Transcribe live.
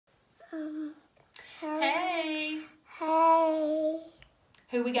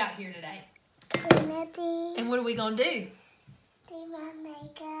who we got here today? Kennedy. And what are we going to do? Do my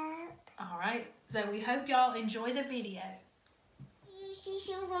makeup. All right. So we hope y'all enjoy the video. She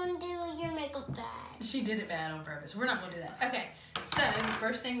was going to do your makeup bad. She did it bad on purpose. We're not going to do that. Okay. So the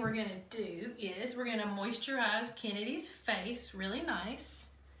first thing we're going to do is we're going to moisturize Kennedy's face really nice.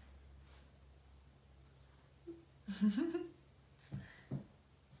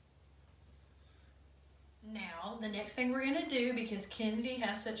 Now, the next thing we're going to do, because Kennedy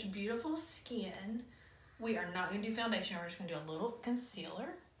has such beautiful skin, we are not going to do foundation. We're just going to do a little concealer,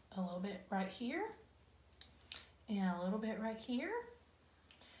 a little bit right here, and a little bit right here,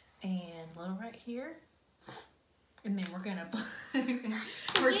 and a little right here. And then we're going to... Did you make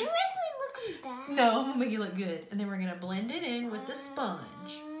me look bad? No, I'm going to make you look good. And then we're going to blend it in with the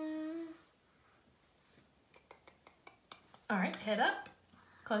sponge. All right, head up.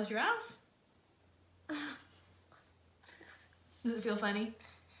 Close your eyes. Does it feel funny?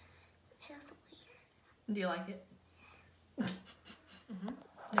 It feels weird. Do you like it?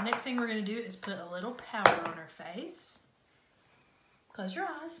 The next thing we're going to do is put a little powder on her face. Close your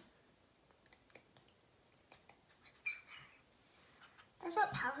eyes. That's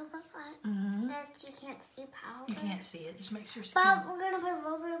what powder looks like. That's, you can't see powder. You can't see it. It just makes your skin... But we're going to put a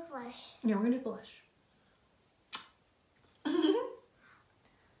little bit of blush. Yeah, we're going to do blush.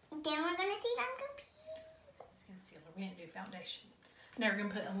 Then we're going to see that computer. It's concealer. We didn't do foundation. Now we're going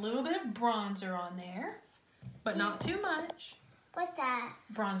to put a little bit of bronzer on there, but not too much. What's that?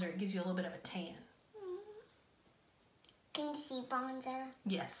 Bronzer, it gives you a little bit of a tan. Can you see bronzer?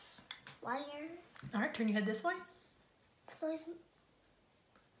 Yes. Wire? All right, turn your head this way. Close.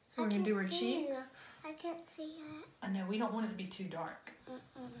 We're going to do her cheeks. I can't see it. I know, we don't want it to be too dark.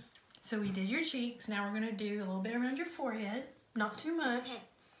 So we did your cheeks. Now we're going to do a little bit around your forehead. Not too much. Okay.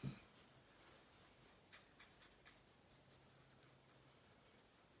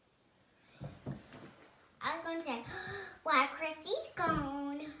 I was going to say, while Chrissy's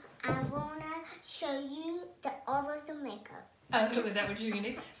gone, I want to show you all of the makeup. Oh, so is that what you're going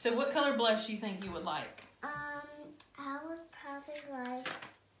to do? So what color blush do you think you would like? I would probably like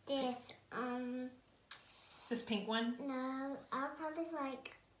this. This pink one? No, I would probably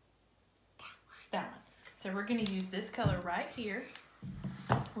like That one. So we're going to use this color right here.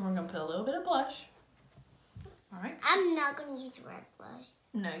 And we're going to put a little bit of blush. All right. I'm not going to use red blush.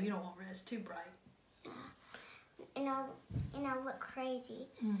 No, you don't want red. It's too bright. And I'll look crazy.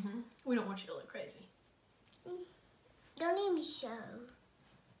 We don't want you to look crazy. Don't even show.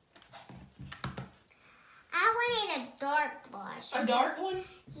 I wanted a dark blush. A dark one?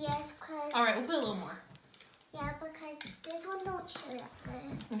 Yes, because... All right, we'll put a little more. Yeah, because this one don't show that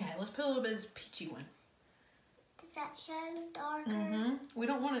good. Okay, let's put a little bit of this peachy one. Does that show darker? We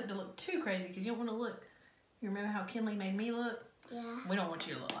don't want it to look too crazy because you don't want to look... You remember how Kinley made me look? Yeah. We don't want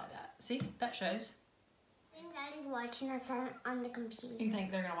you to look like that. See? That shows. I think Daddy's watching us on the computer. You think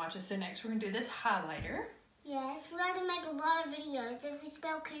they're going to watch us. So next we're going to do this highlighter. Yes, we got to make a lot of videos. If we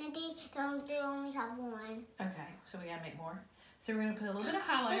spell Kennedy, they only have one. Okay, so we got to make more. So we're going to put a little bit of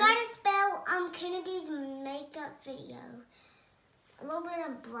highlighter. We got to spell Kennedy's makeup video. A little bit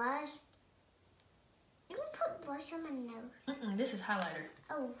of blush. You can put blush on my nose. This is highlighter.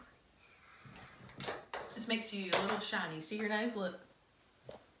 Oh. This makes you a little shiny. See your nose? Look.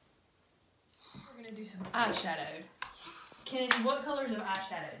 We're going to do some eyeshadow. Kennedy, what colors of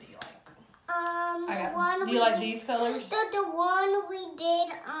eyeshadow do you like? Do you like these colors? The one we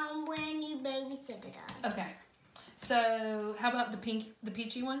did when you babysitted us. Okay. So how about the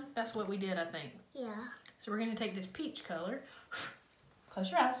peachy one? That's what we did, I think. Yeah. So we're going to take this peach color. Close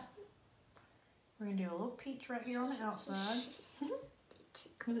your eyes. We're going to do a little peach right here on the outside. Does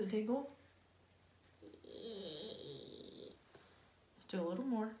it tickle? Let's do a little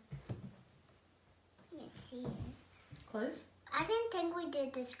more. Let me see it. Close. I didn't think we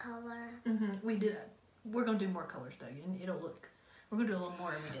did this color. We did. We're going to do more colors, though. And it'll look... We're going to do a little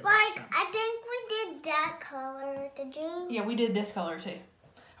more than we did Like, last time. I think we did that color. Did you? Yeah, we did this color, too.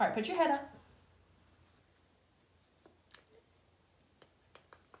 All right, put your head up.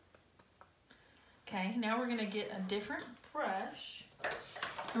 Okay, now we're going to get a different brush.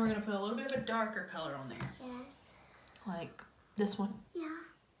 And we're going to put a little bit of a darker color on there. Yes. Like this one. Yeah.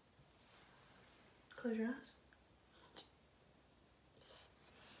 Close your eyes.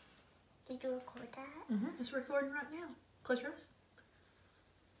 Did you record that? It's recording right now. Close your eyes.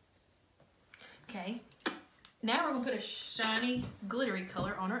 Okay. Now we're going to put a shiny, glittery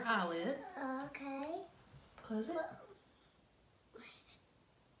color on her eyelid. Okay. Close it.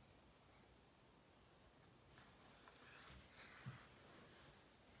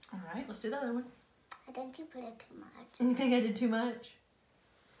 All right, let's do the other one. I think you put it too much. You think I did too much?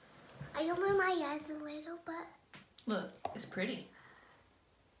 I open my eyes a little bit. Look, it's pretty.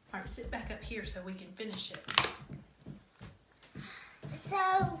 All right, sit back up here so we can finish it. So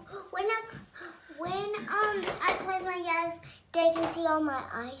when I close my eyes, they can see all my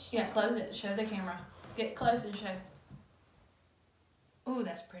eyes. Yeah, close it. Show the camera. Get close and show. Ooh,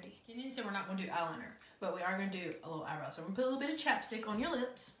 that's pretty. Kennedy said we're not going to do eyeliner, but we are going to do a little eyebrow. So we're going to put a little bit of chapstick on your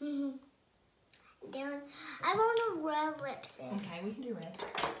lips. Mm-hmm. Then I want a red lipstick. Okay, we can do red.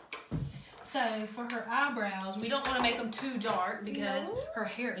 So for her eyebrows, we don't want to make them too dark because her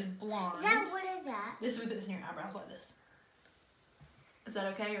hair is blonde. What is that? We put this in your eyebrows like this. Is that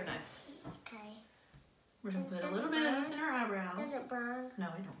okay or no? Okay. We're going to put a little bit of this in our eyebrows. Does it burn? No,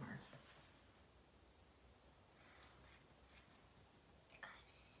 it don't burn.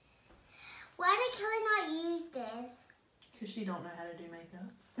 Why did Kelly not use this? Because she don't know how to do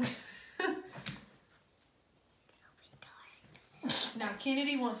makeup. Now,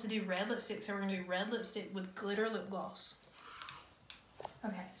 Kennedy wants to do red lipstick, so we're going to do red lipstick with glitter lip gloss.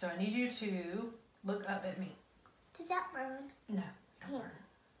 Okay, so I need you to look up at me. Does that burn? No, it don't burn.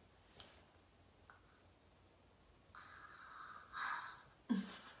 All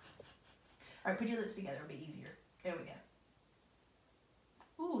right, put your lips together. It'll be easier. There we go.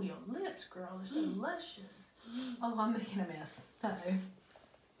 Ooh, your lips, girl. They're so luscious. Oh, I'm making a mess. Uh-oh.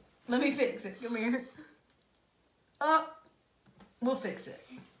 Let me fix it. Come here. Oh, we'll fix it.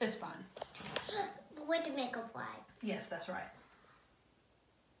 It's fine. With the makeup wipes. Yes, that's right.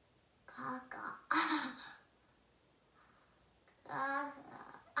 All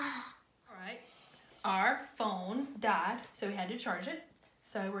right. Our phone died, so we had to charge it.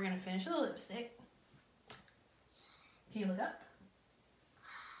 So we're going to finish the lipstick. Can you look up?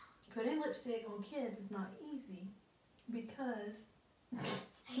 Putting lipstick on kids is not easy because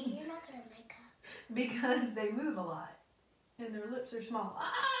You're not going to make up. Because they move a lot and their lips are small.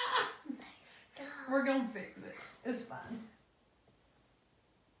 Ah! Stop. We're going to fix it. It's fine.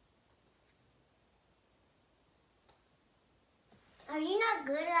 Are you not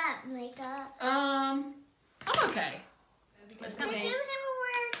good at makeup? I'm okay. Because Did you remember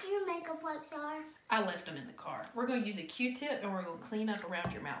where your makeup wipes are? I left them in the car. We're going to use a Q-tip and we're going to clean up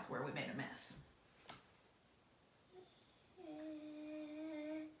around your mouth where we made a mess.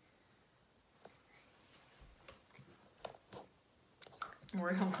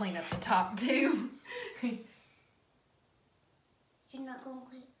 We're going to clean up the top too. You're not going to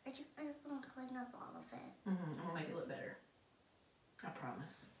clean. I'm just going to clean up all of it. I'm going to make it look better. I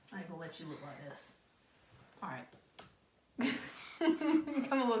promise. I ain't going to let you look like this. All right.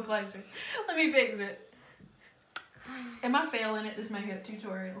 Come a little closer. Let me fix it. Am I failing at this makeup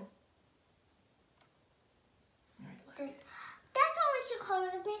tutorial? All right, let's get That's what we should call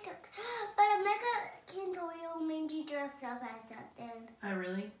it, a makeup. But a makeup tutorial means you dress up as something. Oh,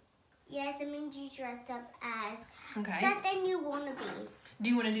 really? Yes, it means you dress up as Okay. something you want to be. Do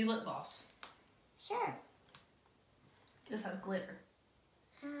you want to do lip gloss? Sure. This has glitter.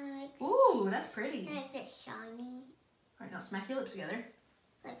 Makes Ooh, that's pretty. it makes it shiny. All right, now smack your lips together.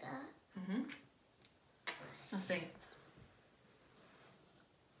 Like that. Let's see.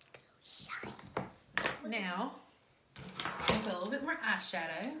 Shiny. Now, we'll put a little bit more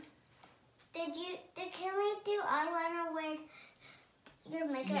eyeshadow. Did Kelly do eyeliner with your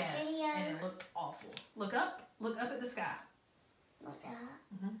makeup Yes, video? and it looked awful. Look up. Look up at the sky. Like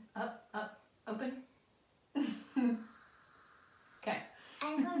that. Up, up, open. Okay.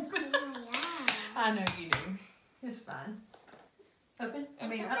 I just want to clean my eye. I know you do. It's fine. Open. It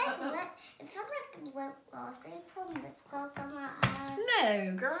feels up, like up, up. it feels like lip gloss. Are you putting lip gloss on my eyes?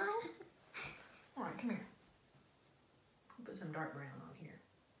 No, girl. All right, come here. We'll put some dark brown on here.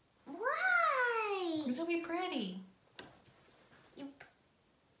 Why? This will be pretty.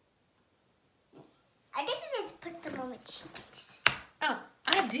 I think I just put them on my cheeks. Oh,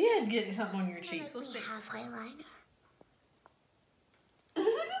 I did get something on your cheeks. Let's Let's fix half eyeliner.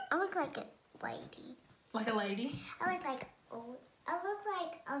 I look like a lady. Like a lady. I look like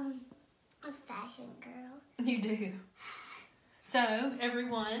a fashion girl. You do. So,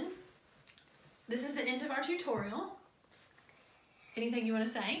 everyone, this is the end of our tutorial. Anything you want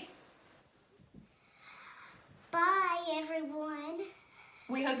to say? Bye, everyone.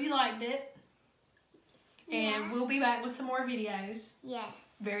 We hope you liked it. And Yeah. we'll be back with some more videos Yes.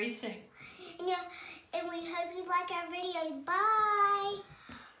 very soon. And we hope you like our videos. Bye.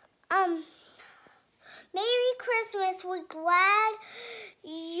 Merry Christmas. We're glad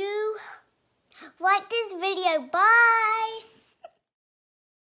you liked this video. Bye.